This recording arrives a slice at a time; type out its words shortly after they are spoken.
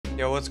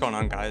Yo, what's going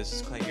on guys?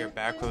 It's Klay here,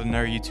 back with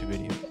another YouTube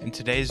video. In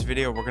today's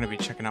video, we're going to be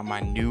checking out my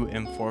new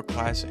M4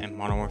 class in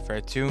Modern Warfare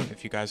 2.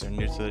 If you guys are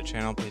new to the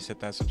channel, please hit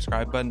that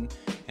subscribe button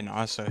and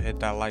also hit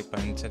that like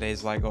button.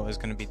 Today's like goal is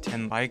going to be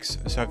 10 likes,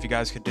 so if you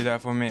guys could do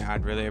that for me,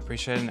 I'd really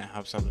appreciate it and it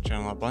helps out the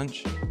channel a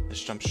bunch.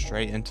 Let's jump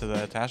straight into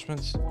the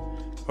attachments.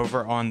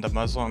 Over on the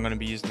muzzle, I'm going to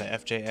be using the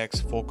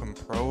FJX Fulcrum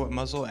Pro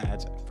muzzle. It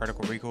adds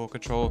vertical recoil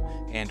control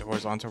and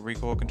horizontal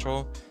recoil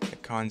control. The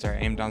cons are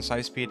aim down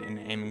sight speed and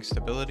aiming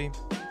stability.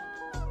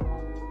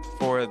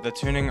 For the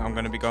tuning, I'm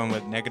going to be going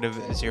with negative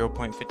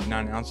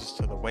 0.59 ounces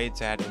to the weight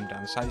to add aim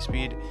down sight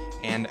speed,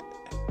 and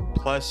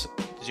plus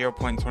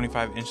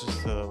 0.25 inches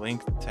to the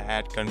length to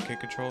add gun kick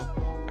control.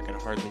 I could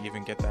hardly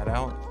even get that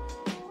out.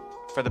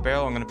 For the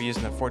barrel, I'm going to be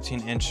using the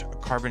 14-inch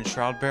carbon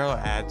shroud barrel. It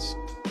adds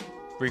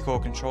recoil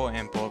control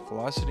and bullet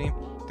velocity.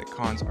 The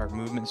cons are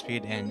movement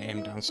speed and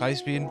aim down sight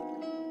speed.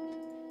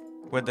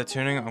 With the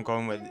tuning, I'm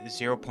going with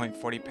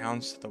 0.40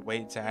 pounds to the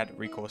weight to add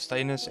recoil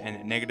steadiness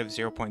and negative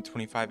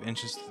 0.25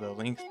 inches to the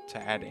length to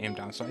add aim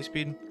down sight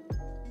speed.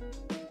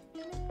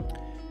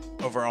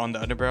 Over on the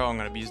underbarrel, I'm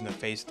going to be using the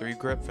phase 3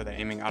 grip for the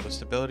aiming out of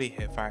stability,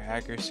 hip fire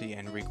accuracy,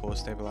 and recoil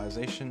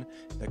stabilization.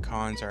 The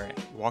cons are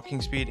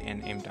walking speed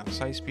and aim down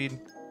sight speed.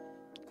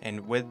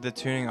 And with the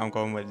tuning, I'm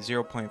going with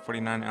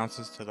 0.49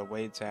 ounces to the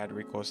weight to add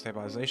recoil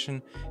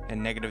stabilization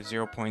and negative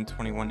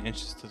 0.21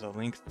 inches to the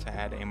length to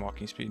add aim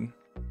walking speed.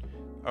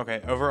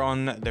 Okay, over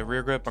on the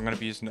rear grip, I'm going to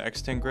be using the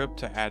X10 grip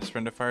to add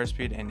sprint to fire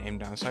speed and aim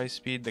down sight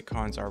speed. The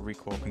cons are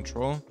recoil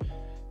control.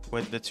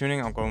 With the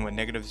tuning, I'm going with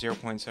negative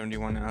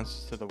 0.71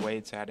 ounces to the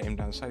weight to add aim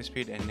down sight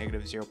speed and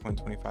negative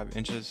 0.25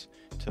 inches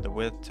to the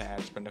width to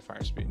add sprint to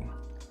fire speed.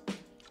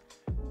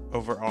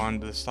 Over on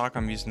the stock,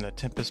 I'm using the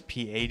Tempest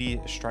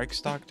P80 strike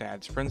stock to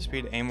add sprint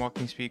speed, aim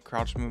walking speed,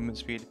 crouch movement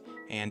speed,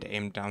 and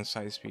aim down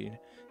sight speed.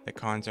 The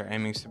cons are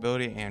aiming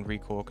stability and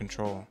recoil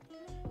control.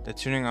 The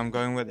tuning I'm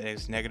going with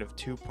is negative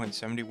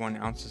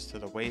 2.71 ounces to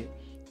the weight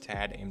to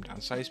add aim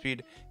down sight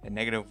speed and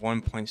negative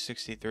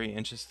 1.63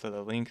 inches to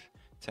the length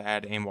to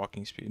add aim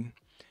walking speed.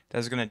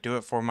 That's going to do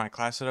it for my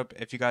class setup.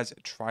 If you guys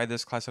try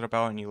this class setup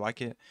out and you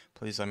like it,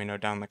 please let me know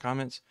down in the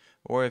comments.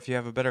 Or if you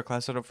have a better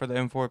class setup for the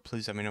M4,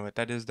 please let me know what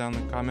that is down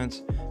in the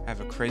comments. I have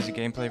a crazy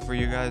gameplay for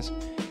you guys.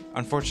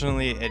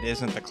 Unfortunately, it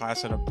isn't the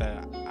class setup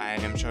that I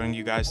am showing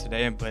you guys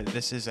today, but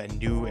this is a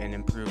new and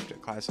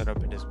improved class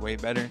setup. It is way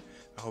better.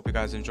 I hope you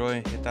guys enjoy.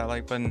 Hit that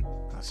like button.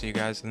 I'll see you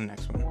guys in the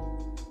next one.